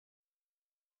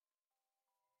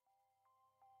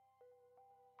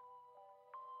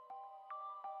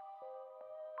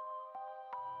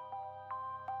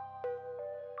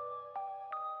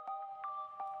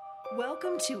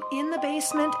Welcome to In the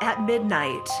Basement at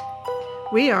Midnight.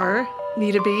 We are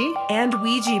Nita B. And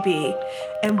Ouija B.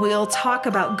 And we'll talk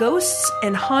about ghosts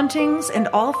and hauntings and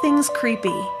all things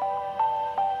creepy.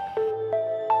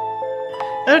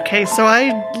 Okay, so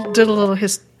I did a little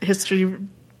history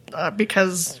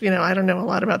because, I don't know a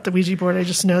lot about the Ouija board. I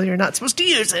just know that you're not supposed to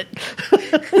use it.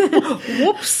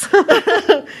 Whoops.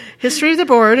 History of the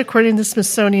board, according to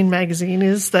Smithsonian Magazine,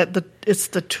 is that it's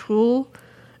the tool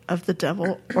of the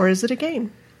devil, or is it a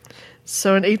game?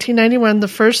 So in 1891, the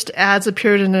first ads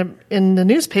appeared in the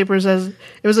newspapers as it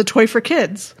was a toy for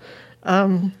kids.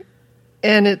 And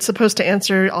it's supposed to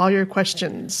answer all your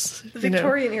questions. The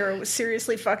Victorian era was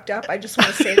seriously fucked up. I just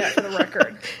want to say that for the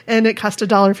record. And it cost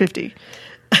 $1.50.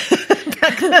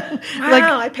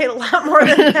 Wow, I paid a lot more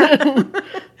than that.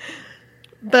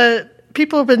 But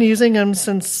people have been using them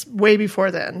since way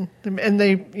before then. And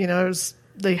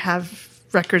they have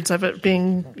records of it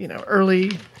being,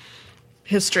 early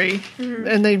history. Mm-hmm.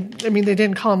 And they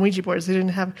didn't call them Ouija boards.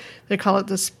 They call it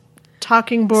this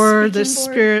talking board, the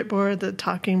spirit board,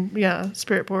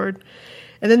 spirit board.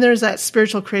 And then there's that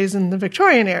spiritual craze in the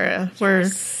Victorian era where,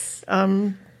 if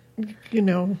you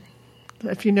know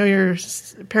your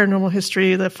paranormal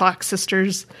history, the Fox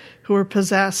sisters who were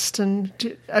possessed,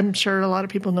 and I'm sure a lot of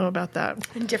people know about that.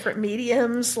 And different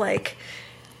mediums, like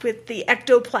with the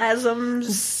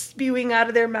ectoplasms spewing out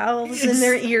of their mouths and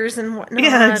their ears and whatnot.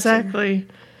 Yeah, exactly.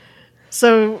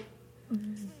 So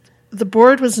the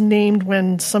board was named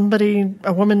when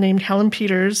a woman named Helen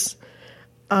Peters,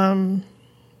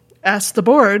 asked the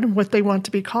board what they want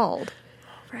to be called.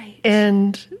 Right.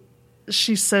 And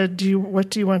she said, what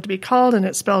do you want to be called? And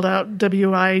it spelled out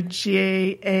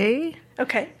WIGA.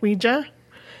 Okay. Ouija.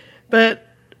 But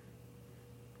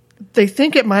they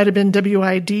think it might have been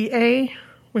WIDA,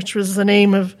 which was the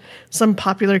name of some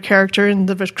popular character in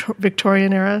the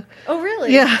Victorian era. Oh,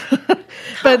 really? Yeah.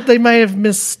 But they might have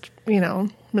mislooked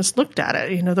at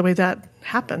it, the way that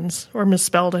happens, or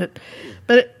misspelled it.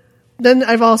 But then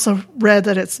I've also read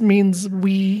that it means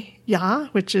oui, ja,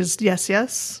 which is yes,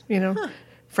 yes,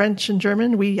 French and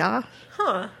German, oui, ja.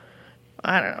 Huh.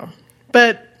 I don't know.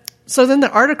 But so then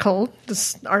this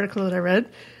article that I read,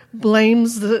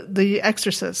 blames the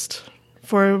Exorcist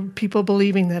for people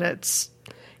believing that it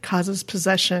causes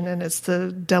possession and it's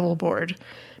the devil board.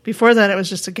 Before that, it was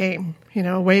just a game,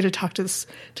 a way to talk to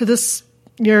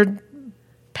your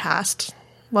past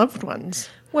loved ones.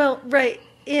 Well, right.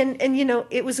 And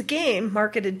it was a game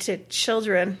marketed to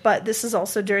children, but this is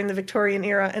also during the Victorian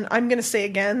era. And I'm going to say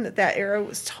again that era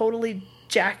was totally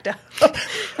jacked up.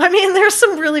 There's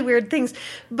some really weird things,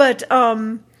 but,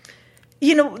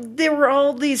 there were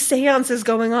all these seances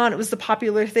going on. It was the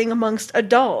popular thing amongst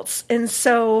adults. And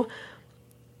so,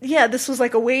 yeah, this was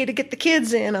like a way to get the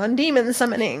kids in on demon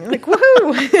summoning. Like,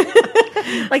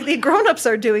 woohoo! Like the grown-ups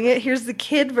are doing it. Here's the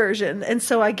kid version. And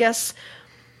so I guess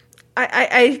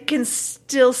I can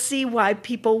still see why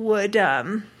people would,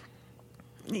 where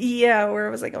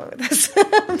was I going with this?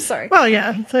 I'm sorry. Well,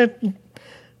 yeah.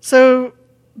 So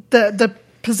the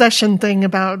possession thing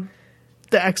about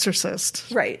The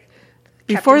Exorcist. Right.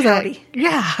 Before Captain that. Howdy.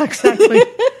 Yeah, exactly.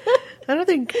 I don't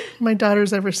think my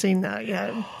daughter's ever seen that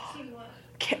yet.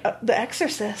 The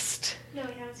Exorcist. No,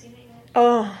 we haven't seen it yet.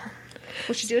 Oh.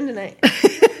 What you doing tonight?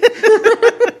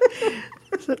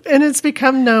 And it's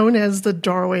become known as the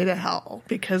doorway to hell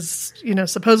because,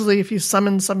 supposedly if you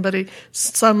summon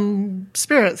some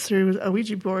spirit through a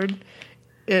Ouija board,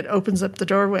 it opens up the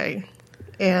doorway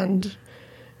and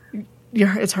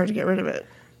it's hard to get rid of it.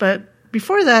 But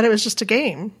before that, it was just a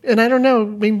game. And I don't know,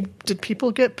 did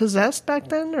people get possessed back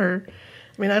then? Or,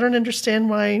 I don't understand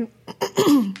why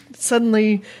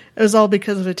suddenly it was all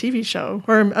because of a TV show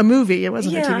or a movie. It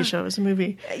wasn't a TV show, it was a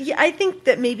movie. Yeah, I think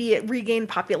that maybe it regained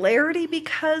popularity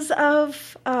because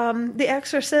of The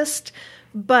Exorcist.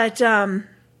 But,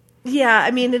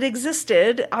 it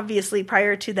existed, obviously,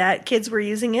 prior to that. Kids were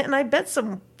using it, and I bet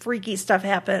some freaky stuff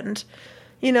happened,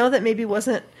 that maybe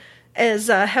wasn't as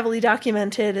heavily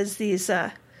documented as these,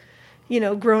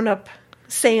 grown-up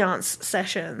seance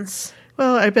sessions.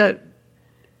 Well, I bet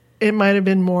it might have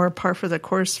been more par for the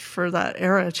course for that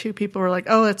era, too. People were like,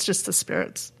 oh, it's just the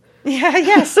spirits. Yeah,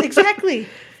 yes, exactly.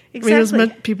 Exactly.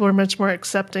 People are much more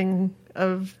accepting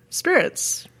of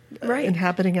spirits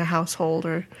inhabiting a household.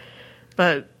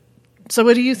 So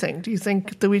what do you think? Do you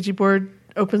think the Ouija board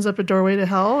opens up a doorway to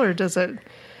hell, or does it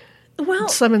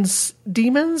summons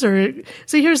demons? Or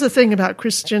see, here's the thing about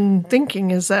Christian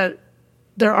thinking is that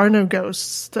there are no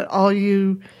ghosts, that all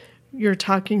you're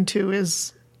talking to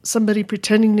is somebody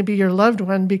pretending to be your loved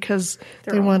one because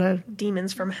they want to...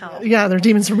 Demons from hell. Yeah, they're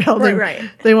demons from hell. Right.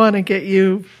 They want to get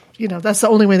you, that's the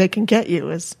only way they can get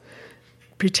you is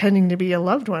pretending to be a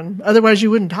loved one. Otherwise,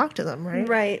 you wouldn't talk to them,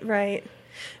 right? Right.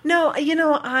 No, I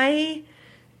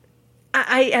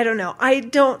don't know. I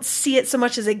don't see it so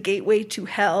much as a gateway to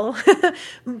hell,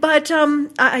 but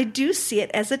I do see it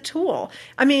as a tool.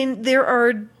 I mean, there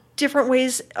are different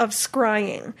ways of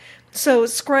scrying. So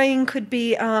scrying could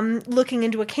be looking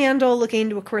into a candle, looking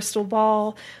into a crystal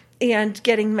ball, and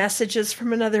getting messages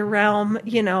from another realm.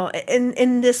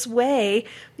 In this way,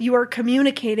 you are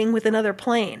communicating with another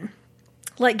plane,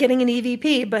 like getting an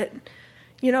EVP, but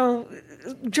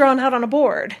drawn out on a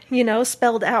board,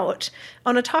 spelled out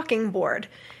on a talking board.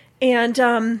 And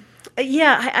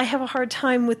I have a hard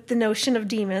time with the notion of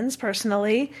demons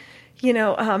personally.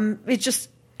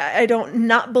 I don't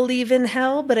not believe in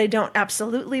hell, but I don't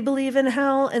absolutely believe in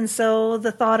hell. And so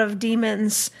the thought of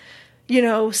demons,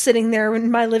 sitting there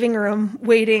in my living room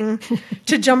waiting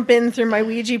to jump in through my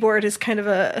Ouija board is kind of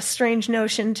a strange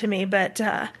notion to me. But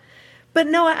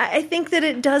no, I think that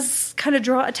it does kind of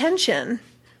draw attention.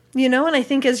 And I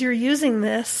think as you're using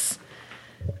this,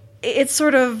 it's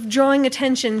sort of drawing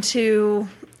attention to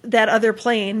that other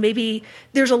plane. Maybe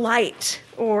there's a light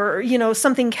or,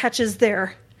 something catches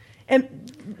their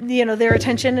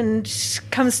attention and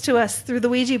comes to us through the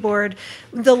Ouija board.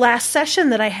 The last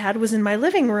session that I had was in my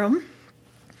living room,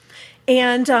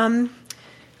 and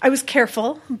I was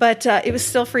careful, but it was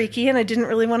still freaky, and I didn't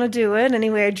really want to do it.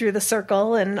 Anyway, I drew the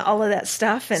circle and all of that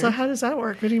stuff. And so how does that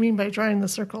work? What do you mean by drawing the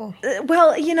circle?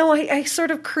 Well, I sort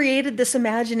of created this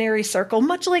imaginary circle,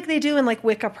 much like they do in like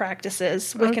Wiccan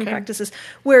practices,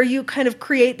 where you kind of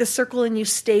create the circle and you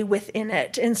stay within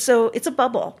it. And so it's a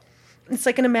bubble. It's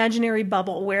like an imaginary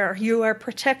bubble where you are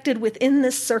protected within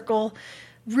this circle.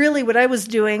 Really, what I was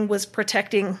doing was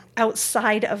protecting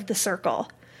outside of the circle.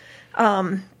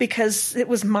 Because it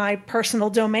was my personal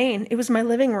domain. It was my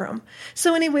living room.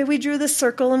 So anyway, we drew this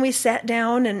circle and we sat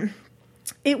down, and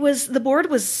the board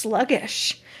was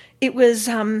sluggish. It was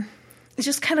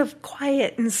just kind of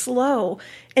quiet and slow.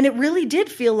 And it really did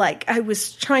feel like I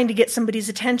was trying to get somebody's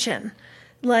attention.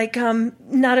 Like,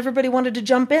 not everybody wanted to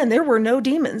jump in. There were no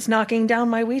demons knocking down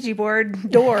my Ouija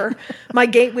board door, my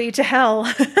gateway to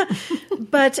hell.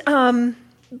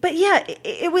 But yeah,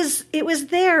 it was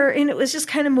there, and it was just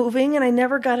kind of moving, and I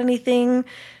never got anything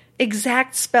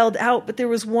exact spelled out. But there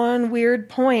was one weird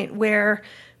point where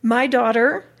my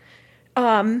daughter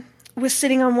was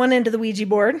sitting on one end of the Ouija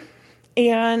board,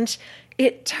 and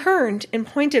it turned and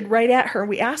pointed right at her.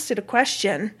 We asked it a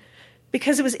question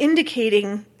because it was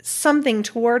indicating something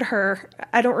toward her.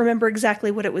 I don't remember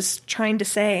exactly what it was trying to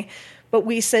say, but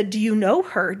we said, "Do you know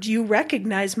her? Do you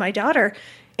recognize my daughter?"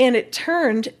 And it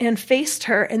turned and faced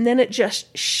her, and then it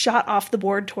just shot off the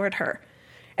board toward her.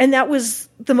 And that was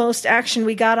the most action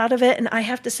we got out of it. And I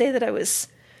have to say that I was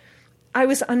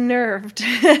unnerved.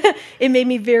 It made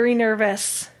me very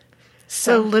nervous.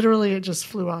 So literally it just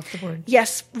flew off the board?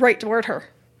 Yes, right toward her.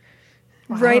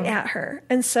 Wow. Right at her.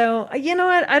 And so,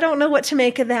 I don't know what to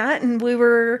make of that. And we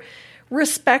were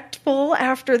respectful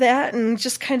after that and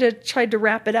just kind of tried to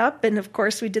wrap it up. And of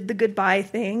course we did the goodbye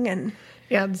thing. And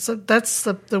yeah, so that's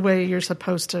the way you're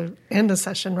supposed to end a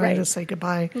session, right? To say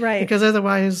goodbye. Right. Because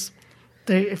otherwise,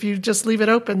 if you just leave it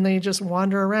open, they just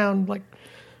wander around like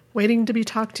waiting to be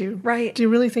talked to. Right. Do you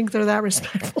really think they're that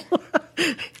respectful?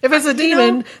 If it's a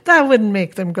demon, that wouldn't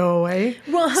make them go away.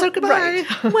 Well, so goodbye.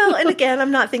 Right. Well, and again,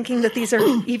 I'm not thinking that these are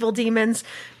evil demons,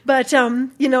 but,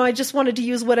 I just wanted to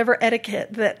use whatever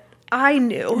etiquette that I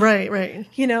knew. Right.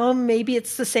 Maybe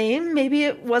it's the same. Maybe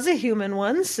it was a human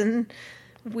once, and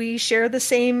we share the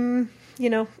same,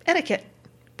 etiquette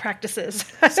practices.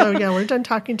 So, yeah, we're done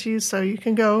talking to you, so you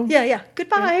can go. Yeah.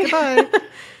 Goodbye. Goodbye.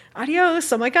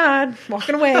 Adios. Oh, my God.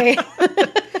 Walking away.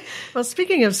 Well,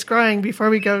 speaking of scrying, before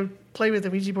we go play with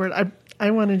the Ouija board,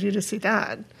 I wanted you to see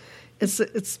that.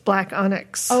 It's black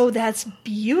onyx. Oh, that's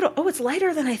beautiful. Oh, it's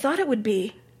lighter than I thought it would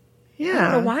be. Yeah.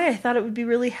 I don't know why I thought it would be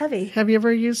really heavy. Have you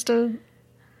ever used a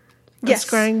Yes.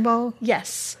 scrying ball?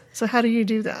 Yes. So how do you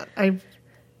do that? I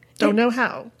don't know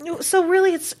how. So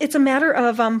really, it's a matter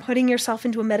of putting yourself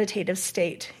into a meditative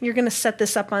state. You're going to set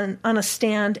this up on a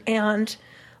stand and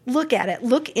look at it.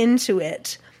 Look into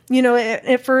it.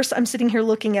 At first, I'm sitting here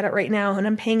looking at it right now, and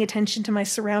I'm paying attention to my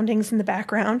surroundings in the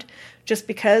background, just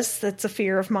because that's a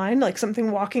fear of mine, like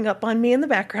something walking up on me in the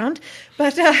background.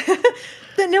 But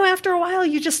no, after a while,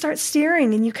 you just start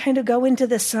staring, and you kind of go into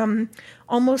this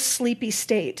almost sleepy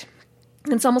state.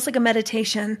 It's almost like a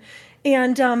meditation.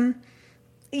 And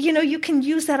you can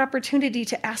use that opportunity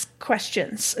to ask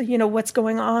questions. What's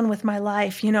going on with my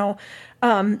life?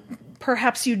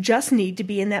 Perhaps you just need to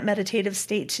be in that meditative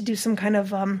state to do some kind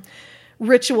of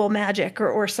ritual magic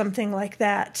or something like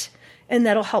that. And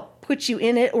that'll help put you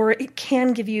in it, or it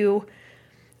can give you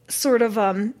sort of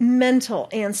mental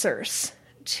answers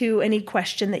to any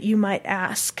question that you might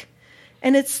ask.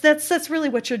 And that's really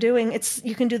what you're doing.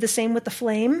 You can do the same with the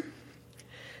flame.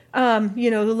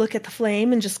 Look at the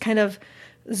flame and just kind of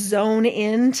zone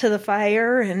into the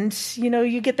fire, and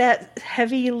you get that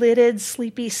heavy-lidded,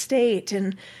 sleepy state,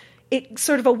 and it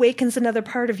sort of awakens another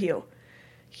part of you.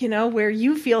 Where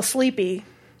you feel sleepy,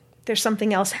 there's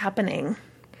something else happening.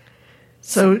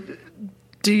 So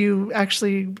do you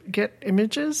actually get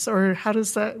images, or how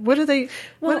does that, what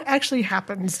actually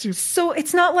happens? So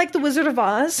it's not like the Wizard of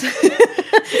Oz.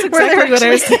 That's exactly what I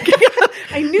was thinking.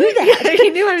 I knew that. I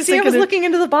knew I was See, I was looking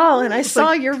into the ball and I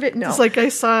saw your video. It's like I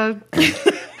saw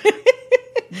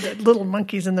little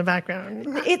monkeys in the background.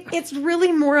 It's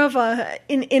really more of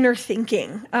an inner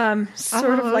thinking,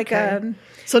 sort of like a...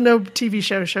 So no TV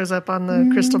show shows up on the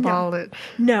crystal ball that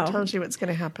tells you what's going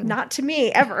to happen? Not to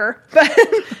me, ever. But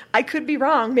I could be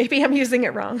wrong. Maybe I'm using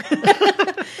it wrong.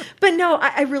 But no,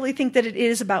 I really think that it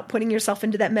is about putting yourself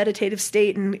into that meditative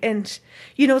state. And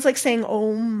it's like saying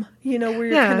Om, where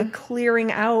you're kind of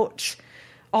clearing out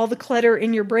all the clutter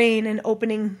in your brain and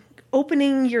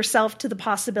opening yourself to the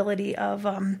possibility of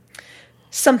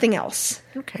something else.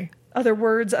 Okay. Other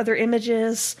words, other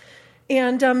images.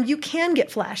 And you can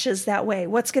get flashes that way.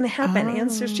 What's going to happen?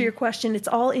 Answers to your question. It's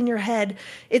all in your head.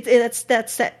 That's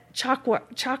that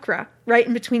chakra right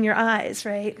in between your eyes,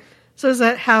 right? So is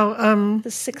that how...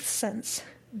 the sixth sense.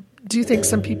 Do you think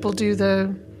some people do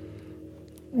the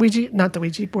Ouija... Not the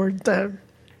Ouija board.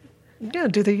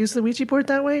 Do they use the Ouija board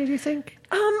that way, do you think?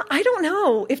 I don't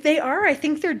know. If they are, I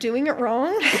think they're doing it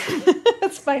wrong.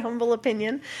 That's my humble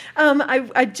opinion.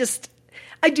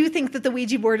 I do think that the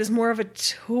Ouija board is more of a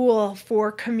tool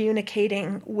for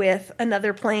communicating with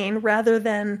another plane rather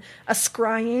than a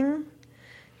scrying.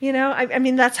 I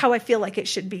mean, that's how I feel like it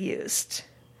should be used.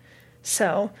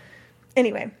 So,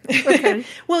 anyway. Okay.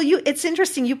 Well, it's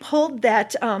interesting. You pulled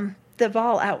that the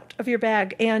ball out of your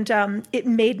bag, and it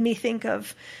made me think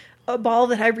of a ball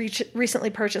that I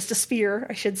recently purchased, a sphere,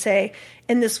 I should say,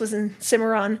 and this was in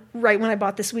Cimarron right when I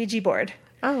bought this Ouija board.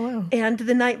 Oh, wow. And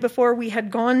the night before we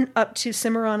had gone up to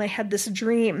Cimarron, I had this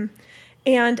dream.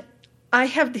 And I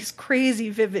have these crazy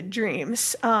vivid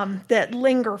dreams that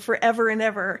linger forever and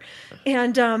ever.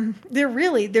 And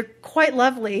they're quite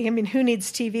lovely. I mean, who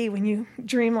needs TV when you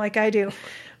dream like I do?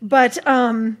 But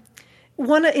in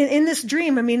this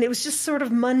dream, I mean, it was just sort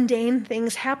of mundane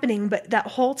things happening. But that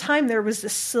whole time there was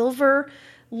this silver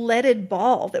leaded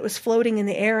ball that was floating in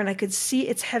the air, and I could see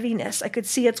its heaviness. I could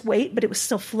see its weight, but it was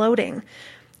still floating.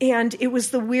 And it was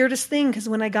the weirdest thing, because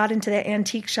when I got into that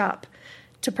antique shop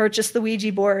to purchase the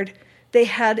Ouija board, they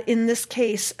had in this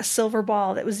case a silver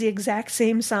ball that was the exact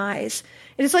same size.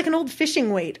 And it's like an old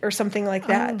fishing weight or something like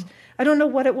that. Oh. I don't know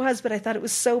what it was, but I thought it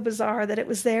was so bizarre that it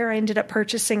was there. I ended up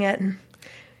purchasing it.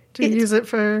 Do you use it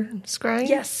for scrying?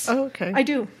 Yes. Oh, okay. I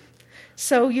do.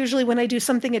 So usually when I do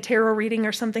a tarot reading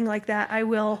or something like that, I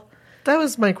will... That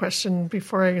was my question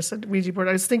before I said Ouija board.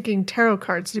 I was thinking tarot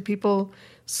cards. Do people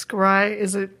scry?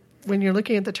 Is it, when you're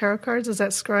looking at the tarot cards, is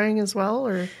that scrying as well?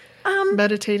 Or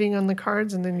meditating on the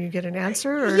cards and then you get an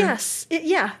answer? Or? Yes.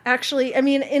 Actually, I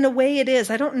mean, in a way it is.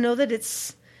 I don't know that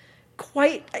it's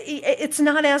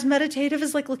not as meditative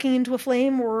as like looking into a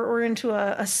flame or into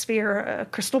a sphere, a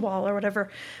crystal ball or whatever.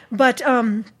 But...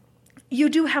 you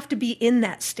do have to be in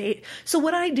that state. So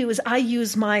what I do is I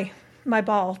use my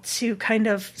ball to kind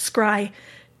of scry,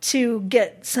 to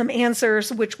get some answers.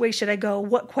 Which way should I go?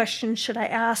 What questions should I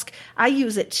ask? I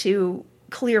use it to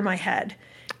clear my head.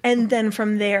 And then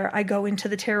from there, I go into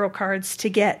the tarot cards to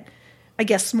get, I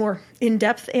guess, more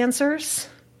in-depth answers.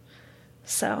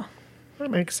 So.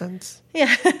 That makes sense.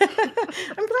 Yeah.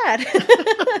 I'm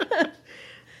glad.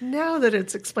 Now that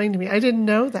it's explained to me, I didn't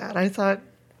know that. I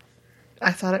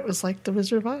thought it was like the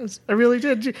Wizard of Oz. I really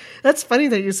did. That's funny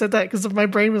that you said that, because my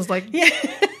brain was like... Yeah.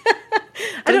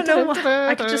 I don't know why.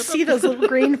 I could just see those little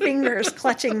green fingers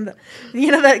clutching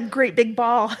that great big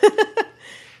ball.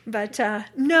 But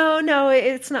no,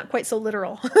 it's not quite so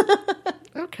literal.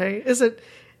 Okay. Is it...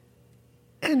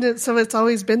 so it's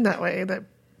always been that way, that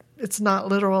it's not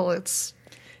literal, it's...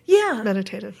 Yeah.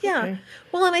 Meditative. Yeah. Okay.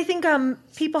 Well, and I think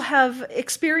people have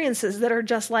experiences that are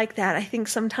just like that. I think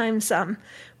sometimes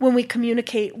when we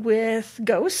communicate with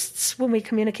ghosts, when we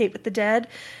communicate with the dead,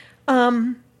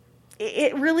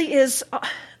 it really is,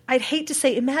 I'd hate to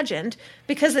say imagined,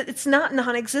 because it's not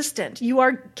non-existent. You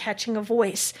are catching a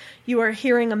voice. You are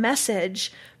hearing a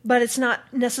message, but it's not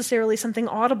necessarily something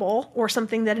audible or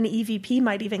something that an EVP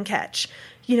might even catch.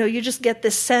 You just get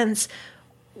this sense.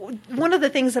 One of the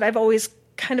things that I've always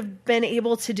kind of been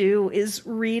able to do is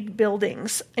read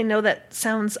buildings. I know that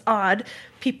sounds odd.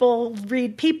 People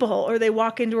read people, or they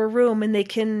walk into a room and they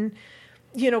can,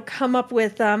 come up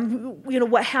with,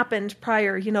 what happened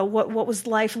prior, what was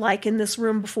life like in this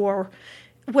room before.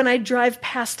 When I drive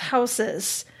past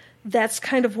houses, that's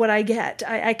kind of what I get.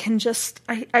 I can just,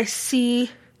 I see,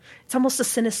 it's almost a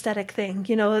synesthetic thing.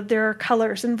 There are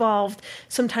colors involved.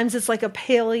 Sometimes it's like a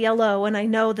pale yellow, and I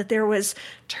know that there was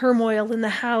turmoil in the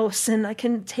house, and I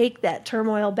can take that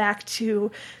turmoil back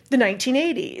to the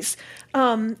 1980s.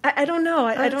 I don't know.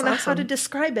 I don't know how to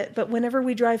describe it, but whenever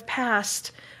we drive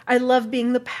past, I love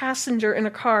being the passenger in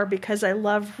a car because I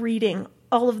love reading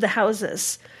all of the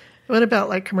houses. What about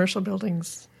like commercial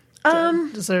buildings?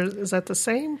 Is that the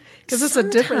same? Because it's a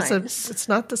difference. It's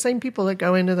not the same people that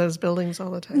go into those buildings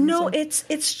all the time. No,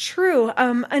 it's true.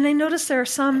 And I notice there are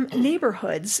some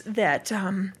neighborhoods that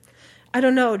I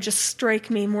don't know, just strike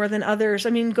me more than others.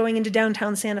 I mean, going into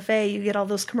downtown Santa Fe, you get all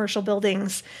those commercial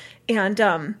buildings, and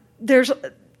there's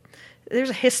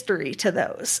a history to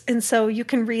those, and so you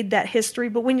can read that history.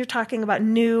 But when you're talking about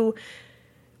new.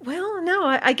 Well, no,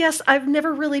 I guess I've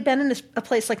never really been in a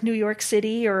place like New York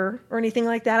City or anything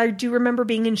like that. I do remember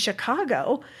being in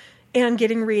Chicago and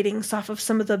getting readings off of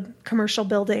some of the commercial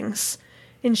buildings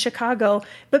in Chicago.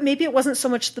 But maybe it wasn't so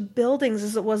much the buildings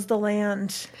as it was the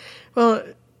land. Well,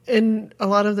 in a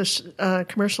lot of the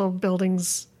commercial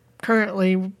buildings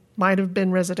currently might have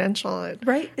been residential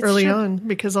early on,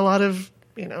 because a lot of,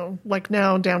 like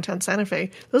now downtown Santa Fe,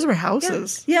 those were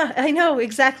houses. Yeah, I know,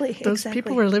 exactly. Those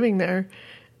people were living there.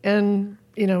 And,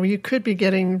 you could be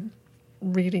getting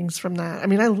readings from that. I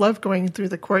mean, I love going through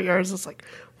the courtyards. It's like,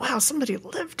 wow, somebody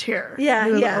lived here.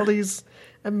 Yeah, all these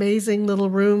amazing little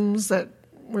rooms that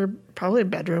were probably a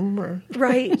bedroom. Or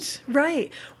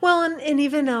Right. Well, and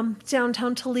even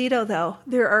downtown Toledo, though,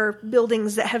 there are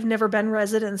buildings that have never been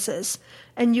residences.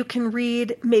 And you can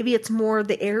read, maybe it's more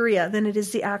the area than it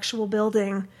is the actual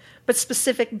building. But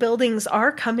specific buildings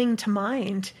are coming to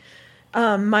mind.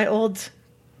 My old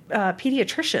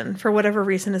pediatrician, for whatever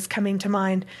reason, is coming to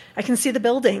mind. I can see the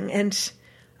building, and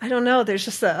I don't know, there's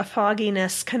just a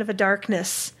fogginess, kind of a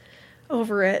darkness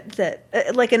over it, that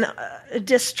like a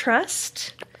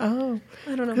distrust. Oh,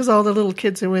 I don't know, because all the little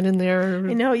kids who went in there.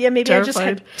 I know, yeah, maybe terrified. I just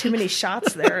had too many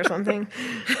shots there or something.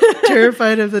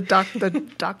 Terrified of the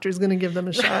doctor's going to give them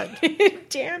a shot.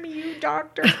 Damn you,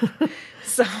 doctor.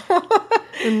 So,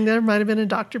 and there might have been a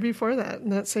doctor before that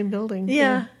in that same building.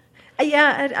 Yeah,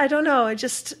 I don't know. I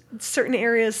just, certain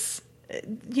areas,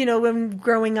 when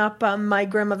growing up, my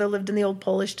grandmother lived in the old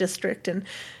Polish district, and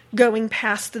going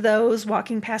past those,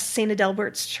 walking past St.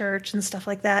 Adalbert's Church and stuff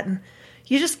like that, and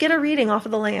you just get a reading off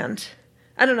of the land.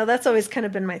 I don't know. That's always kind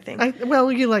of been my thing.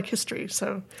 Well, you like history,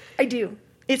 so. I do.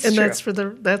 It's and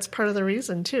true. That's part of the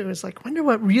reason, too. Is like, wonder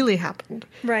what really happened.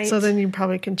 Right. So then you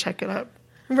probably can check it up.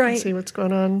 Right. And see what's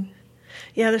going on.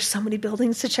 Yeah, there's so many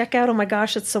buildings to check out. Oh my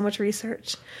gosh, it's so much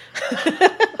research.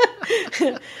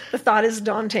 The thought is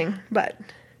daunting, but.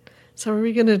 So are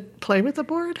we going to play with the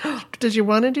board? Did you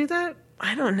want to do that?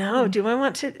 I don't know. Do I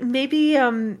want to? Maybe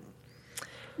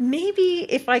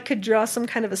if I could draw some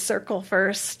kind of a circle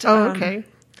first. Oh, okay.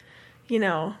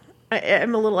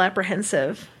 I'm a little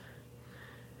apprehensive.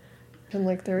 And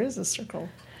like there is a circle.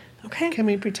 Okay. Can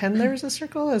we pretend there's a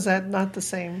circle? Is that not the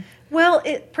same? Well,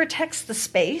 it protects the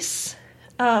space.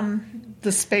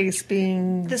 The space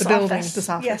being this the building, office. this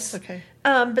office. Yes. Okay.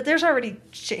 But there's already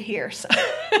shit here, so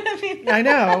I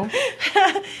know.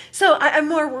 So I'm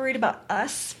more worried about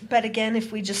us. But again,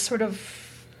 if we just sort of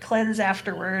cleanse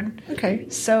afterward. Okay.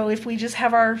 So if we just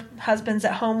have our husbands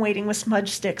at home waiting with smudge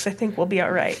sticks, I think we'll be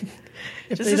all right.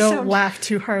 If they don't laugh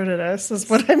too hard at us, is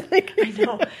what I'm thinking. I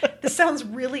know. This sounds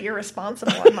really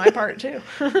irresponsible on my part, too.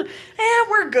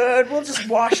 We're good. We'll just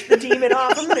wash the demon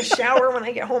off. I'm going to shower when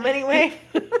I get home anyway.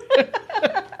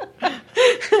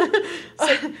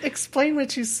 So explain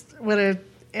what an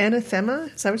anathema,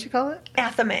 is that what you call it?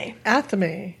 Athame.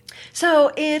 Athame.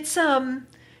 So it's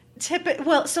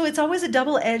so it's always a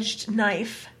double-edged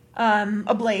knife,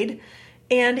 a blade,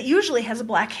 and it usually has a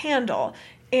black handle,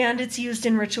 and it's used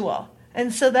in ritual.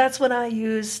 And so that's what I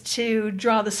use to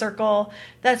draw the circle.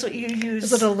 That's what you use.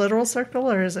 Is it a literal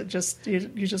circle, or is it just you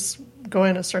just go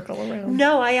in a circle around?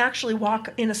 No, I actually walk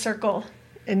in a circle.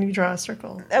 And you draw a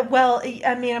circle. Well,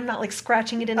 I mean, I'm not like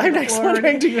scratching it into the floor. I'm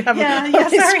wondering, do you have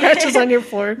scratches on your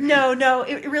floor? No,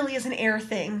 it really is an air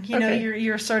thing. You know, Okay.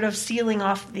 you're sort of sealing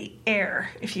off the air,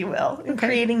 if you will, and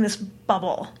creating this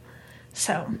bubble.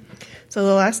 So the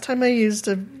last time I used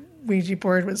a Ouija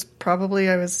board was probably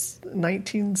I was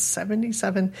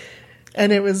 1977,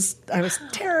 and I was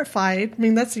terrified. I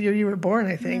mean, that's the year you were born,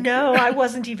 I think. no, I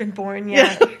wasn't even born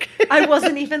yet. Yeah, okay. I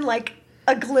wasn't even like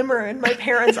a glimmer in my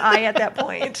parents' eye at that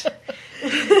point.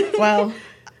 Well,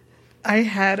 I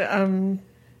had,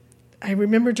 I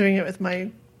remember doing it with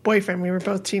my boyfriend. We were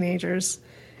both teenagers,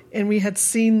 and we had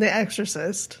seen The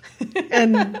Exorcist.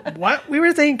 And what we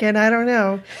were thinking, I don't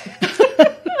know.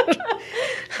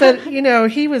 But,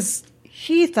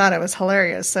 he thought it was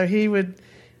hilarious. So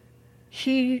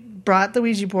he brought the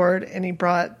Ouija board and he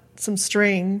brought some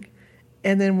string.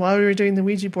 And then while we were doing the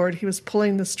Ouija board, he was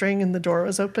pulling the string and the door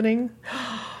was opening.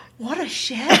 What a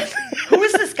shit. Who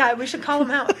is this guy? We should call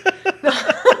him out.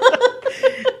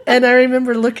 And I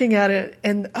remember looking at it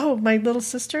and, my little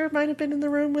sister might have been in the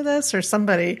room with us or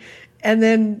somebody. And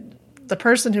then the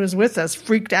person who was with us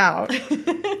freaked out.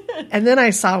 And then I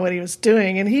saw what he was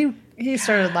doing and he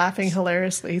started laughing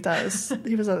hilariously. He thought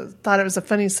it was the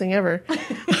funniest thing ever.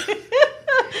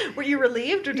 Were you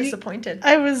relieved or disappointed?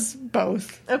 I was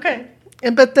both. Okay.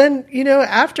 But then,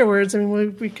 afterwards, I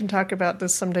mean, we can talk about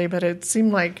this someday, but it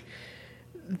seemed like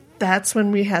that's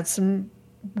when we had some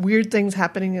weird things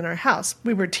happening in our house.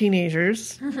 We were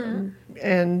teenagers,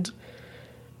 and,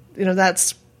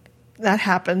 that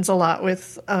happens a lot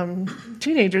with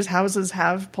teenagers. Houses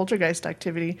have poltergeist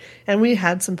activity, and we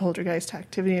had some poltergeist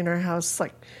activity in our house.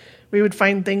 Like, we would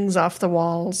find things off the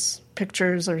walls,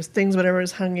 pictures or things, whatever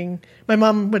was hanging. My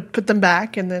mom would put them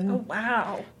back, and then... Oh,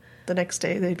 wow. The next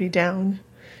day they'd be down.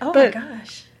 Oh, my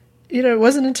gosh. It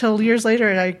wasn't until years later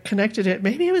I connected it.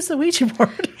 Maybe it was the Ouija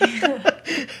board.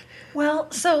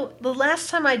 Well, so the last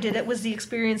time I did it was the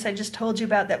experience I just told you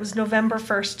about. That was November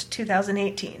 1st,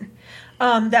 2018.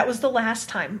 That was the last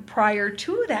time. Prior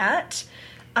to that,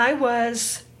 I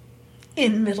was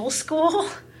in middle school,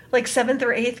 like 7th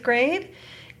or 8th grade.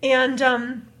 And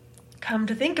come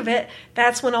to think of it,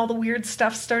 that's when all the weird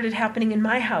stuff started happening in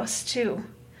my house, too.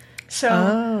 So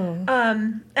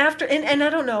after, and I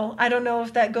don't know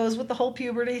if that goes with the whole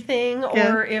puberty thing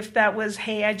or if that was,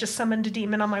 hey, I just summoned a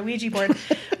demon on my Ouija board.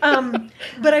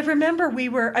 But I remember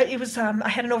I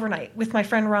had an overnight with my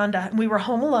friend Rhonda, and we were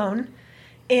home alone.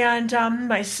 And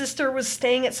my sister was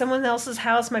staying at someone else's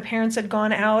house. My parents had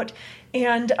gone out.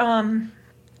 And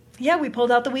we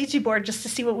pulled out the Ouija board just to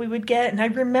see what we would get. And I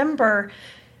remember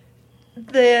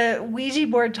the Ouija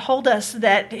board told us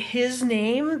that his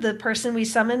name, the person we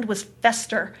summoned, was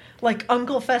Fester, like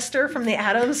Uncle Fester from the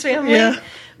Addams Family. Yeah.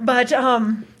 But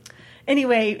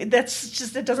anyway, it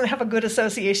doesn't have a good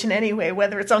association anyway,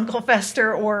 whether it's Uncle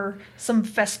Fester or some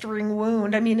festering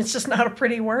wound. I mean, it's just not a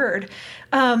pretty word.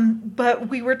 But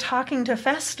we were talking to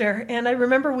Fester, and I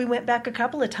remember we went back a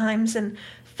couple of times, and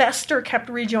Fester kept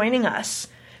rejoining us.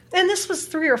 And this was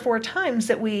 3 or 4 times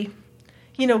that we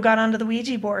got onto the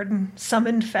Ouija board and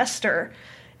summoned Fester.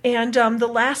 And the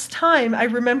last time, I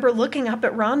remember looking up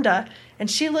at Rhonda, and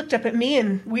she looked up at me,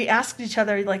 and we asked each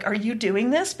other, like, are you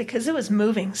doing this? Because it was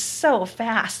moving so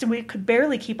fast, and we could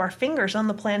barely keep our fingers on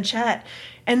the planchette.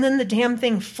 And then the damn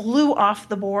thing flew off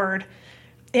the board,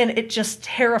 and it just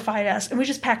terrified us, and we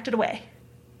just packed it away.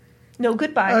 No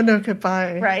goodbye. Oh, no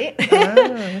goodbye. Right?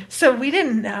 Oh. So we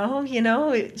didn't know,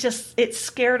 it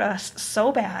scared us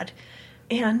so bad.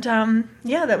 And,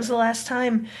 that was the last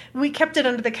time. We kept it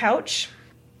under the couch.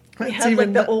 We had,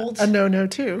 like, the old... a no-no,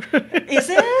 too. Is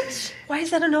it? Why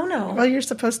is that a no-no? Well, you're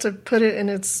supposed to put it in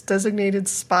its designated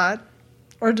spot.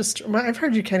 Or I've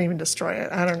heard you can't even destroy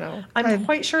it. I don't know. I'm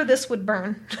quite sure this would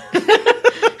burn.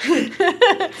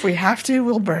 If we have to,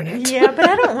 we'll burn it. Yeah, but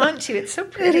I don't want to. It's so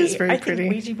pretty. It is very pretty. I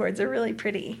think Ouija boards are really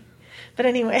pretty. But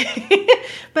anyway,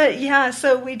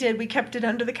 so we did. We kept it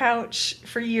under the couch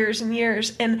for years and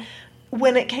years. And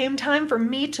when it came time for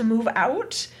me to move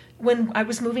out, when I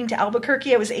was moving to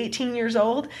Albuquerque, I was 18 years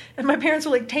old, and my parents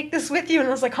were like, take this with you. And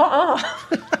I was like,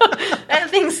 that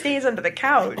thing stays under the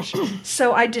couch.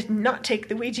 So I did not take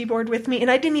the Ouija board with me, and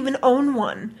I didn't even own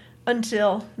one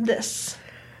until this.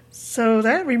 So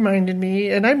that reminded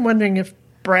me, and I'm wondering if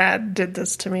Brad did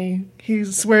this to me. He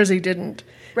swears he didn't.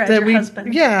 Brad, your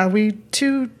husband. Yeah,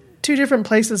 two different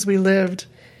places we lived,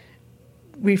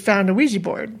 we found a Ouija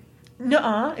board.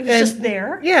 Nuh-uh, it was just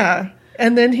there? Yeah,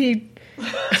 and then he...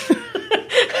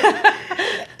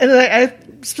 and I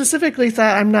specifically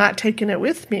thought, I'm not taking it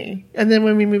with me. And then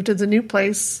when we moved to the new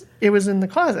place, it was in the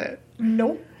closet.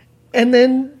 Nope. And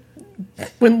then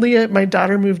when Leah, my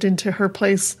daughter, moved into her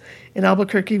place in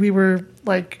Albuquerque, we were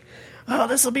like, oh,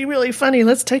 this will be really funny.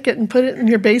 Let's take it and put it in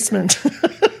your basement.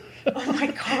 Oh, my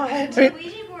God. The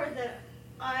Ouija board that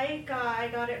I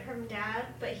got it from Dad,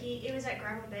 but it was at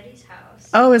Grandma Betty's house.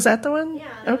 Oh, is that the one?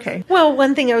 Yeah. Okay. Well,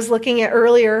 one thing I was looking at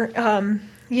earlier,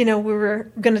 we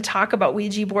were going to talk about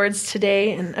Ouija boards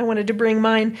today, and I wanted to bring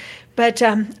mine. But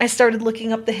I started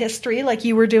looking up the history like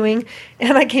you were doing,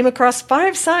 and I came across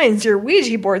 5 signs your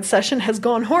Ouija board session has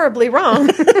gone horribly wrong.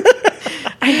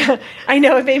 I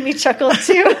know it made me chuckle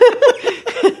too.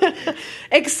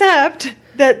 Except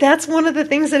that's one of the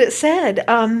things that it said.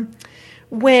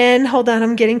 Hold on,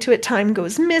 I'm getting to it. Time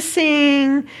goes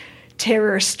missing.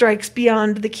 Terror strikes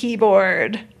beyond the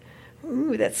keyboard.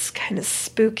 Ooh, that's kind of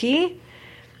spooky.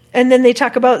 And then they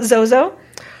talk about Zozo.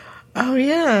 Oh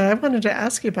yeah, I wanted to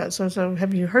ask you about Zozo.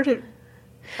 Have you heard it?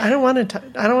 I don't want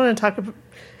to talk about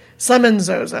summon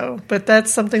Zozo, but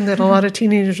that's something that a lot of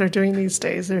teenagers are doing these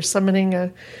days. They're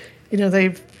summoning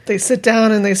they sit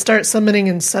down and they start summoning,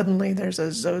 and suddenly there's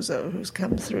a Zozo who's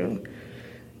come through,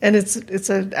 and it's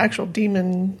an actual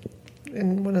demon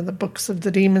in one of the books of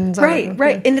the demons. Right.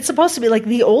 Yeah. And it's supposed to be like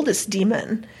the oldest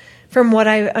demon, from what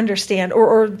I understand,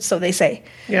 or so they say.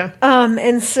 Yeah.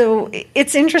 And so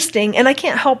it's interesting, and I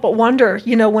can't help but wonder,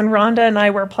 when Rhonda and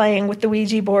I were playing with the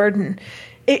Ouija board, and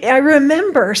I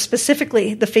remember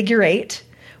specifically the figure 8,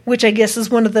 which I guess is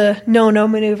one of the no-no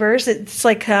maneuvers. It's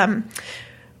like,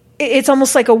 it's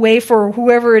almost like a way for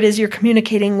whoever it is you're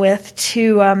communicating with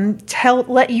to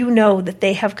let you know that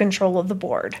they have control of the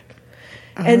board.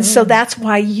 And so that's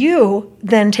why you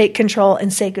then take control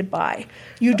and say goodbye.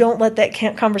 You don't let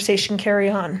that conversation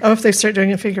carry on. Oh, if they start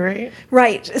doing a figure 8.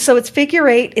 Right. So it's figure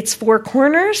 8. It's 4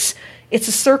 corners. It's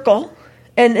a circle.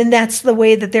 And that's the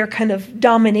way that they're kind of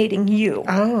dominating you.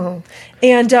 Oh.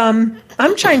 And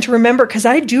I'm trying to remember, because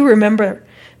I do remember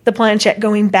the planchette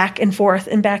going back and forth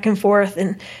and back and forth.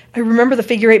 And I remember the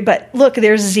figure 8. But look,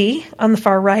 there's Z on the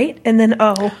far right and then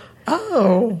O.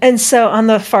 Oh. And so on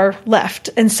the far left.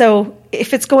 And so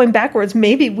if it's going backwards,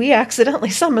 maybe we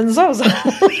accidentally summoned Zozo.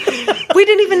 We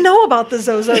didn't even know about the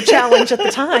Zozo challenge at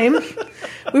the time.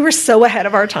 We were so ahead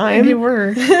of our time. We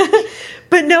were.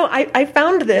 But no, I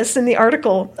found this in the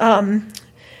article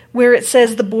where it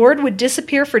says the board would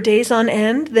disappear for days on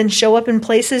end, then show up in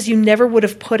places you never would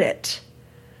have put it.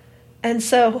 And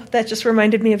so that just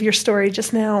reminded me of your story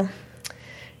just now.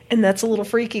 And that's a little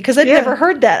freaky, because I'd never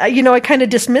heard that. I kind of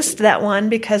dismissed that one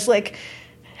because, like,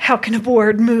 how can a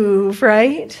board move,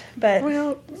 right? But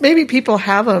well, maybe people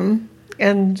have them,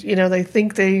 and they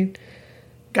think they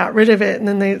got rid of it, and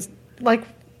then they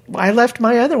I left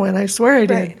my other one. I swear I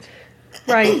did.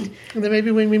 Right. And then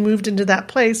maybe when we moved into that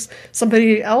place,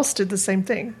 somebody else did the same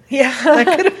thing. Yeah.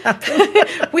 That could have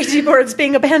happened. Ouija boards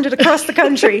being abandoned across the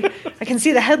country. I can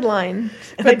see the headline.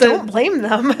 And I don't blame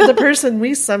them. The person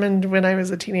we summoned when I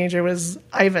was a teenager was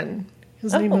Ivan.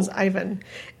 His name was Ivan.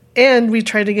 And we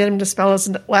tried to get him to spell his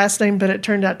last name, but it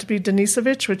turned out to be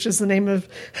Denisovich, which is the name of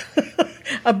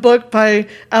a book by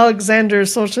Alexander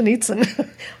Solzhenitsyn,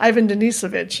 Ivan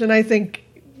Denisovich. And I think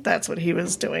that's what he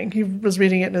was doing. He was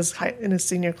reading it in his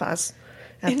senior class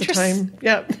at the time.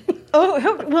 Yeah.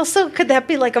 Oh, well, so could that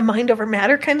be like a mind over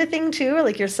matter kind of thing too? Or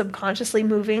like you're subconsciously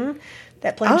moving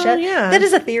that planchette? Oh, yeah. That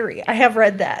is a theory. I have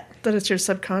read that. That it's your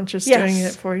subconscious doing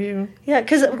it for you. Yeah,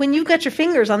 because when you've got your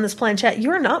fingers on this planchette,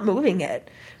 you're not moving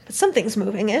it. But something's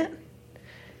moving it.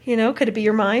 Could it be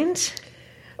your mind?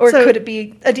 Or could it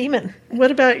be a demon?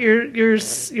 What about your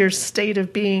state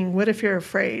of being? What if you're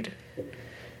afraid?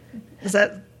 Is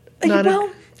that not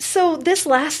so this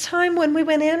last time when we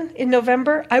went in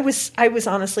November, I was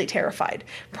honestly terrified.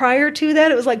 Prior to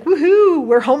that, it was like, woohoo,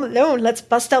 we're home alone. Let's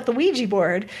bust out the Ouija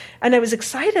board. And I was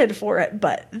excited for it.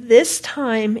 But this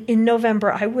time in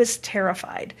November, I was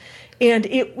terrified. And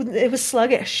it was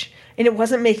sluggish. And it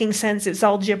wasn't making sense. It was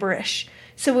all gibberish.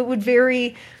 So it would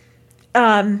vary.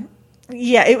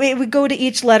 It would go to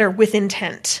each letter with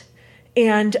intent.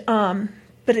 And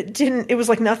but it didn't. It was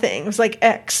like nothing. It was like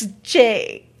X,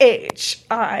 J, H,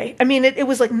 I. I mean, it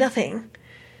was like nothing.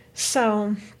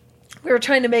 So we were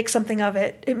trying to make something of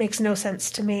it. It makes no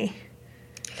sense to me.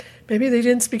 Maybe they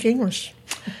didn't speak English.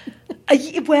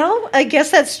 Well, I guess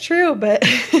that's true, but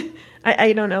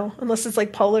I don't know. Unless it's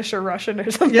like Polish or Russian or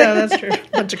something. Yeah, that's true. A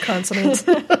bunch of consonants.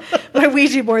 My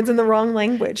Ouija board's in the wrong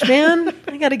language. Man,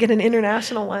 I got to get an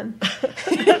international one.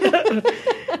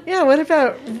 Yeah, what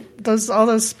about all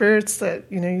those spirits that,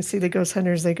 you see the ghost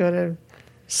hunters, they go to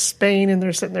Spain and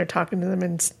they're sitting there talking to them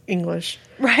in English.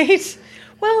 Right.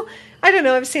 Well, I don't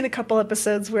know. I've seen a couple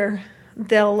episodes where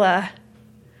they'll,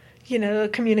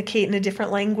 communicate in a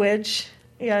different language.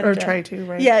 And, or try to,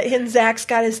 right? Yeah, and Zach's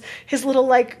got his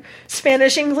little,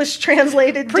 Spanish-English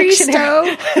translated Presto!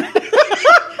 dictionary.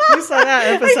 You saw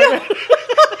that episode.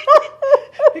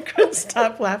 I couldn't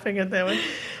stop laughing at that one.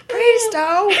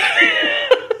 Presto!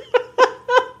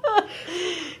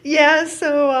 Yeah,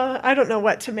 so I don't know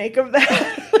what to make of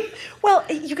that. Well,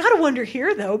 you got to wonder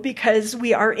here, though, because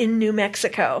we are in New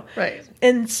Mexico. Right.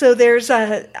 And so there's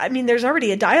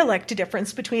already a dialect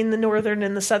difference between the northern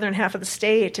and the southern half of the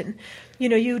state. And,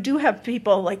 you do have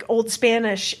people like Old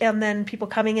Spanish and then people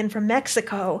coming in from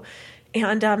Mexico.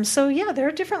 And so, yeah, there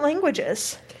are different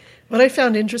languages. What I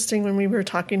found interesting when we were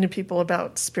talking to people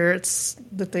about spirits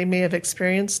that they may have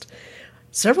experienced,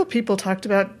 several people talked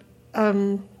about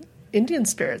Indian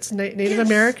spirits, Native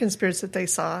American spirits that they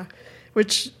saw,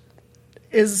 which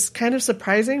is kind of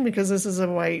surprising because this is a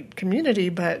white community,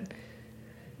 but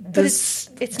it's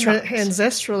not.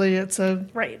 Ancestrally,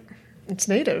 it's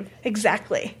native.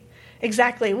 Exactly.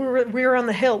 We were on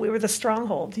the hill. We were the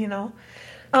stronghold,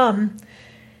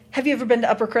 Have you ever been to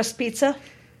Upper Crust Pizza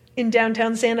in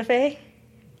downtown Santa Fe?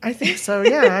 I think so,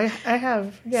 yeah. I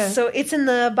have, yeah. So it's in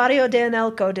the Barrio de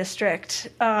Anelco district,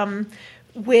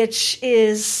 which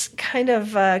is kind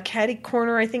of a catty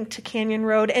corner, I think, to Canyon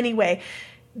Road. Anyway,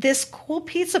 this cool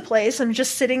pizza place, I'm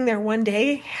just sitting there one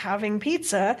day having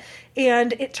pizza,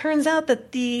 and it turns out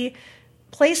that the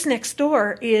place next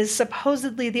door is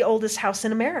supposedly the oldest house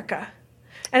in America.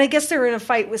 And I guess they were in a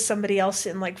fight with somebody else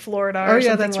in like Florida or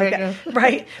something like that. Yeah.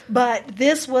 Right. But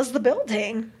this was the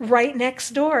building right next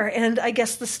door. And I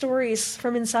guess the stories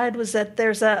from inside was that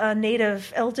there's a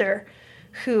native elder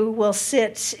who will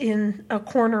sit in a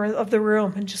corner of the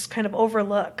room and just kind of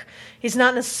overlook. He's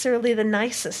not necessarily the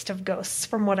nicest of ghosts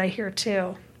from what I hear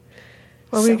too.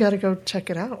 Well, we got to go check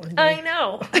it out. I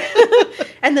know.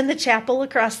 And then the chapel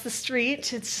across the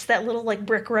street, it's just that little like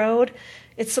brick road.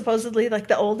 It's supposedly like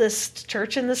the oldest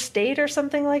church in the state or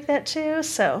something like that too.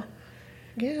 So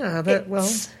yeah,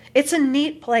 it's a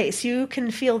neat place. You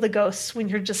can feel the ghosts when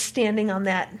you're just standing on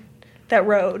that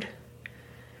road.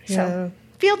 Yeah. So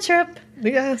field trip.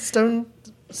 Yeah, stone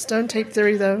tape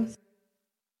theory though.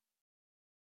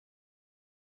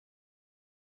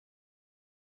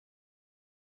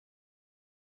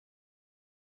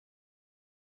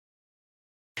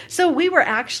 So we were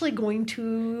actually going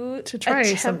to try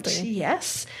something.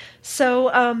 Yes.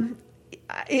 So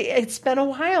it's been a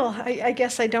while. I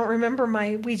guess I don't remember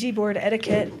my Ouija board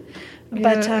etiquette. Yeah,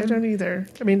 but I don't either.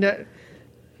 I mean,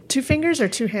 2 fingers or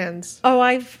 2 hands? Oh,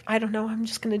 I don't know. I'm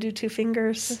just going to do 2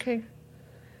 fingers. Okay.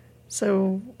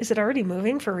 So is it already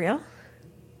moving for real?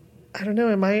 I don't know.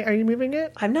 Are you moving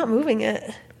it? I'm not moving it.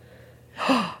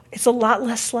 It's a lot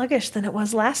less sluggish than it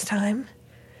was last time.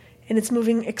 And it's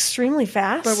moving extremely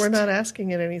fast. But we're not asking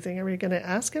it anything. Are we going to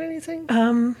ask it anything?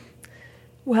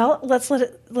 Well,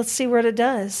 let's see what it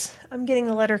does. I'm getting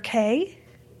the letter K.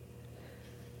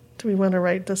 Do we want to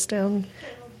write this down?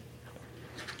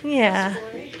 Yeah.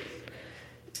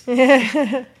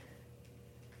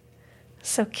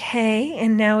 So K,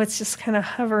 and now it's just kind of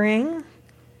hovering.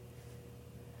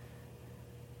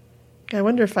 I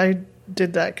wonder if I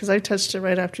did that, because I touched it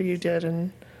right after you did,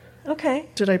 and okay.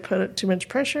 Did I put too much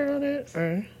pressure on it,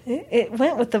 or it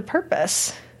went with the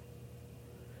purpose?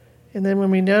 And then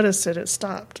when we noticed it, it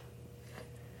stopped.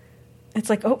 It's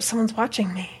like, oh, someone's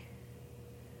watching me.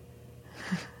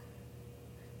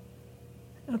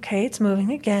 Okay, it's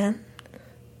moving again.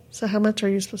 So how much are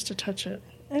you supposed to touch it?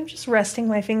 I'm just resting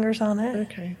my fingers on it.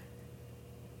 Okay.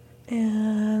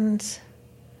 And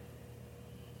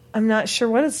I'm not sure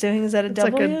what it's doing. Is that a it's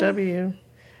W? Like a W.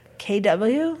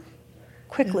 KW?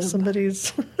 Quick yeah, lube.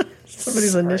 Somebody's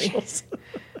initials.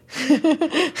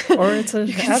 Or it's an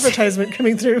advertisement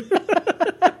coming through.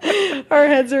 Our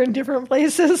heads are in different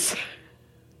places.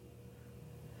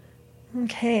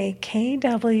 Okay,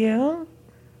 KW.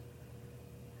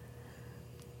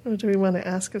 Or do we want to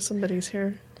ask if somebody's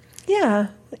here? Yeah.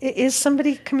 Is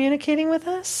somebody communicating with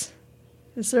us?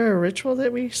 Is there a ritual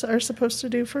that we are supposed to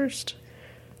do first?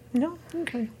 No.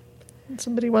 Okay.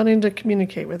 Somebody wanting to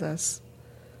communicate with us.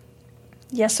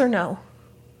 Yes or no?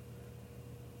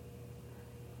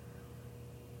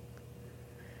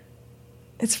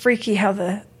 It's freaky how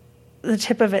the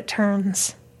tip of it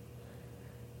turns.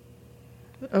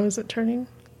 Oh, is it turning?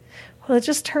 Well, it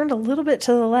just turned a little bit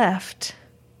to the left.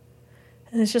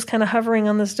 And it's just kind of hovering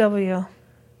on this W.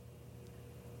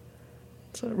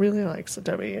 So it really likes the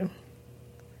W.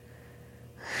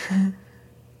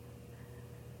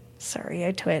 Sorry,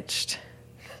 I twitched.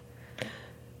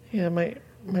 Yeah, my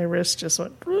wrist just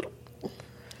went.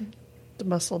 The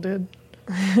muscle did.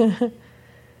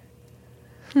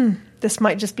 This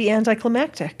might just be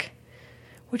anticlimactic,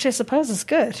 which I suppose is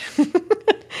good.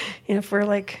 If we're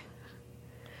like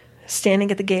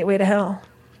standing at the gateway to hell.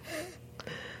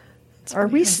 Are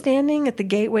we standing at the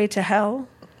gateway to hell?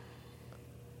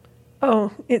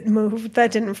 Oh, it moved.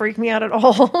 That didn't freak me out at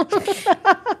all.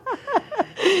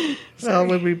 Well,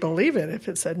 would we believe it if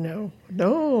it said no?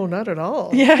 No, not at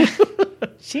all. Yeah.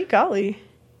 Gee golly.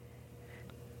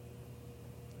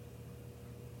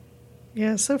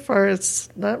 Yeah, so far it's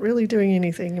not really doing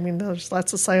anything. I mean, there's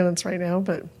lots of silence right now,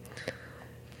 but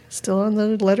still on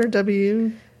the letter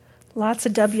W, Lots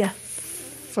of W.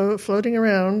 floating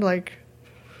around like,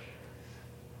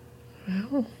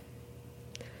 well,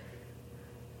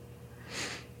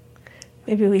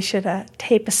 Maybe we should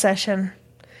tape a session.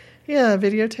 yeah,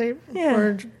 videotape Yeah.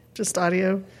 or just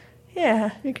audio.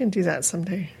 Yeah. You can do that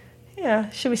someday. Yeah.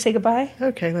 Should we say goodbye?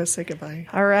 Okay, let's say goodbye.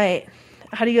 All right.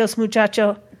 Adios,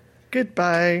 muchacho.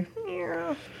 Goodbye.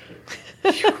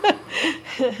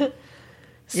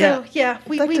 So, yeah,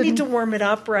 we that need didn't- to warm it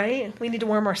up, right? We need to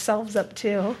warm ourselves up,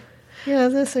 too. Yeah,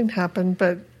 this thing happened,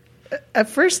 but at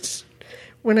first,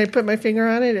 when I put my finger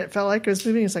on it, it felt like it was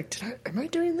moving. It's like, am I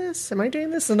doing this? Am I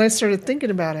doing this? And I started thinking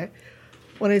about it.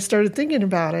 When I started thinking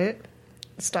about it,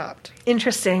 it stopped.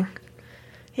 Interesting.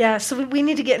 Yeah, so we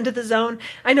need to get into the zone.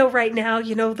 I know right now,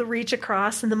 the reach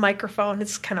across and the microphone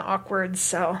is kind of awkward,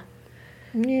 so...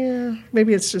 Yeah,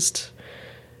 maybe it's just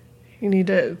you need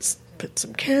to put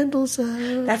some candles up.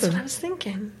 That's what I was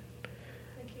thinking.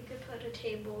 Like you could put a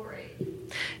table right.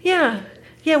 Yeah.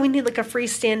 Yeah, we need like a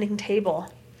freestanding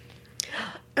table.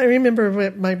 I remember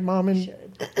when my mom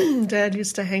and dad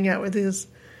used to hang out with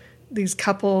these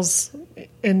couples,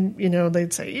 and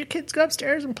they'd say, "You kids go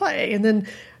upstairs and play," and then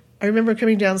I remember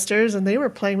coming downstairs and they were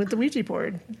playing with the Ouija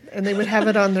board, and they would have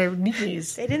it on their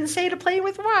knees. They didn't say to play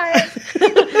with what?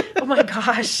 Oh my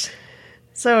gosh.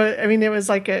 So, I mean, it was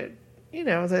like the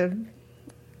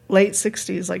late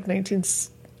 60s, like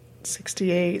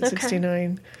 1968, Okay.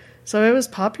 69. So it was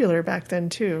popular back then,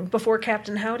 too. Before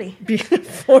Captain Howdy.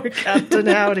 Before Captain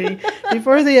Howdy,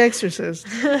 before The Exorcist.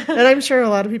 And I'm sure a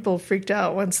lot of people freaked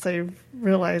out once they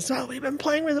realized, oh, we've been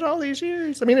playing with it all these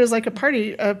years. I mean, it was like a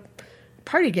party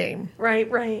game.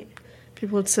 Right.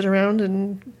 People would sit around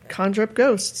and conjure up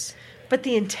ghosts. But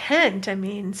the intent, I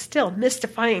mean, still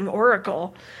mystifying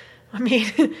oracle. I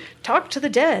mean, talk to the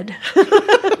dead.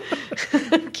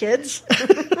 Kids.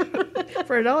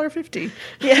 For $1.50.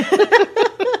 Yeah.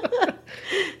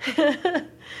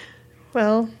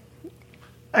 Well,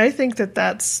 I think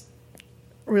that's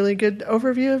really good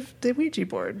overview of the Ouija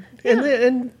board. Yeah.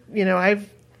 And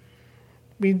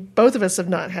both of us have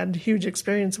not had huge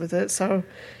experience with it, so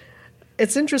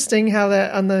it's interesting how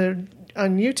that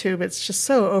on YouTube it's just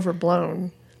so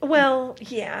overblown. Well,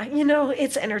 yeah,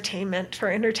 it's entertainment for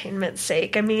entertainment's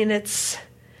sake. I mean,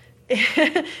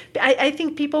 I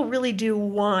think people really do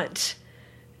want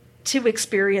to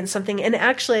experience something. And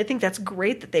actually, I think that's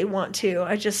great that they want to.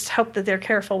 I just hope that they're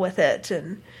careful with it.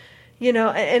 And,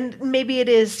 and maybe it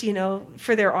is,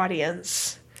 for their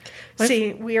audience.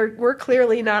 See, we're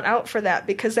clearly not out for that,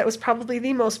 because that was probably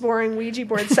the most boring Ouija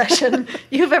board session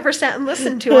you've ever sat and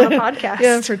listened to on a podcast.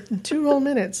 Yeah, for 2 whole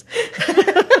minutes.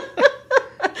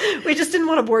 We just didn't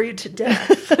want to bore you to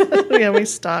death. Yeah, we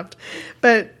stopped.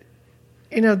 But,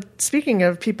 speaking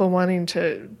of people wanting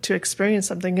to experience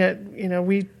something,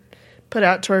 we put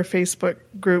out to our Facebook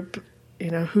group,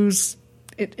 who's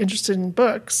interested in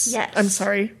books. Yes. I'm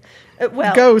sorry.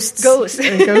 Ghosts.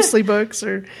 And ghostly books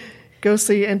or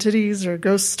ghostly entities or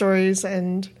ghost stories.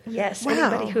 And Yes, wow.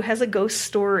 anybody who has a ghost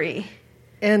story.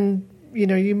 And,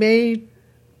 you may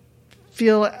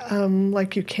feel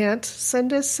like you can't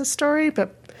send us a story,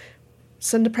 but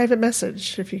send a private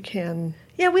message if you can.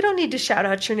 Yeah, we don't need to shout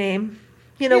out your name.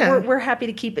 Yeah. We're happy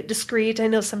to keep it discreet. I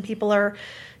know some people are,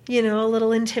 a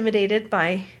little intimidated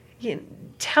by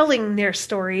telling their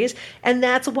stories, and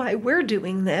that's why we're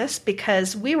doing this,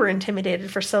 because we were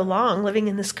intimidated for so long living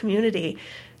in this community.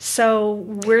 So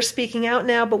we're speaking out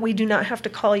now, but we do not have to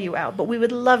call you out, but we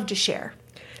would love to share.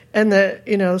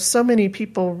 And so many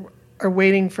people are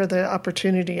waiting for the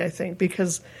opportunity, I think,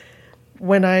 because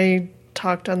when I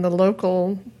talked on the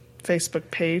local Facebook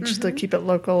page, the Keep It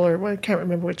Local, or I can't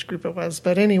remember which group it was,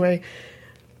 but anyway,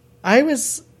 I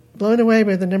was blown away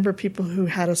by the number of people who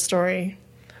had a story.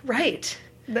 Right.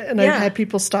 And Yeah. I've had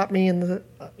people stop me in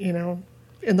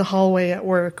the hallway at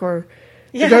work or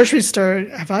Yeah. the grocery store.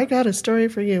 Have I got a story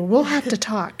for you? We'll have to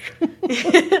talk.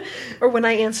 Or when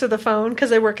I answer the phone,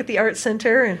 because I work at the art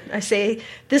center, and I say,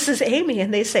 "This is Amy,"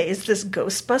 and they say, "Is this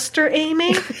Ghostbuster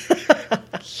Amy?"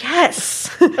 Yes.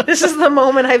 This is the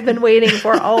moment I've been waiting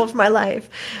for all of my life.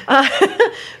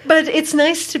 But it's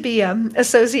nice to be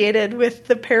associated with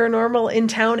the paranormal in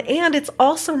town, and it's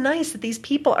also nice that these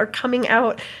people are coming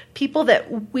out, people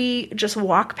that we just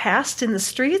walk past in the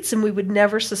streets, and we would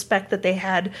never suspect that they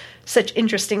had such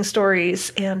interesting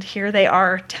stories, and here they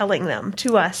are telling them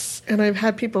to us. And I've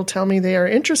had people tell me they are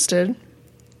interested,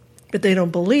 but they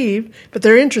don't believe, but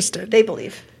they're interested. They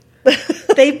believe.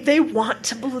 They want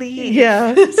to believe.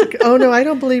 Yeah. It's like, oh, no, I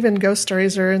don't believe in ghost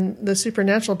stories or in the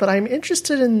supernatural, but I'm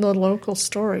interested in the local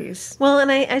stories. Well,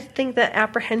 and I think that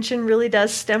apprehension really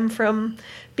does stem from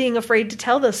being afraid to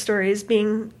tell those stories,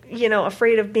 being,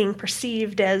 afraid of being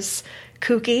perceived as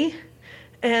kooky.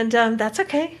 And that's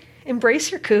okay. Embrace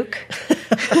your kook.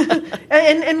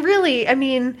 and really, I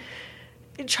mean,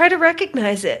 try to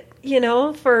recognize it,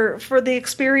 for the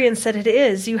experience that it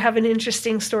is. You have an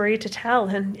interesting story to tell,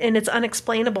 and it's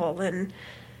unexplainable. And,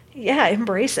 yeah,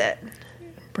 embrace it.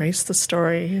 Embrace the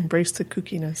story. Embrace the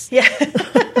kookiness. Yeah.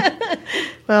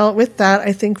 Well, with that,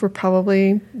 I think we're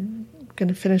probably going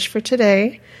to finish for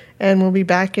today, and we'll be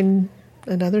back in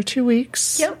another 2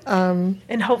 weeks. Yep.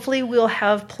 And hopefully we'll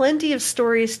have plenty of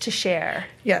stories to share.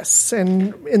 Yes,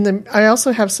 and I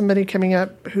also have somebody coming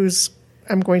up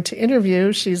I'm going to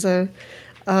interview. She's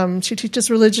she teaches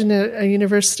religion at a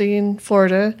university in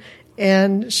Florida,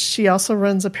 and she also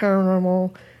runs a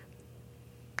paranormal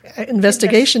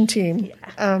investigation team.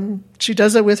 Yeah. She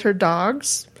does it with her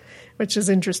dogs, which is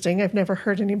interesting. I've never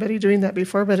heard anybody doing that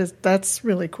before, but that's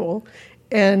really cool.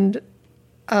 And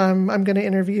I'm going to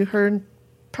interview her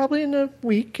probably in a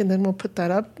week, and then we'll put that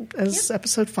up as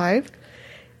episode 5.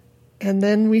 And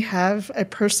then we have a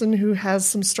person who has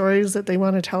some stories that they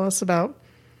want to tell us about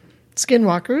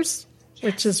skinwalkers,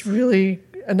 which is really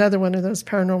another one of those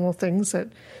paranormal things that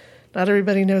not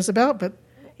everybody knows about. But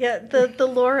yeah, the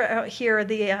lore out here,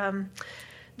 the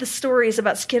stories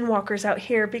about skinwalkers out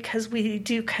here, because we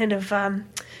do kind of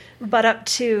butt up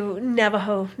to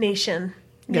Navajo Nation,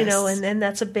 and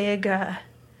that's a big...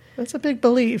 That's a big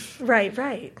belief.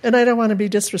 Right. And I don't want to be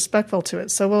disrespectful to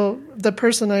it. So, the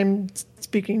person I'm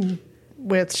speaking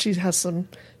with,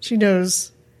 she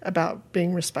knows about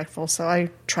being respectful. So I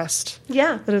trust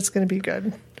that it's going to be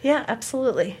good. Yeah,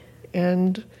 absolutely.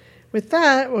 And with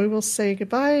that, we will say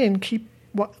goodbye and keep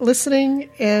listening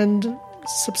and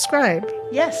subscribe.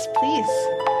 Yes, please.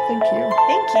 Thank you.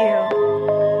 Thank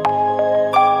you.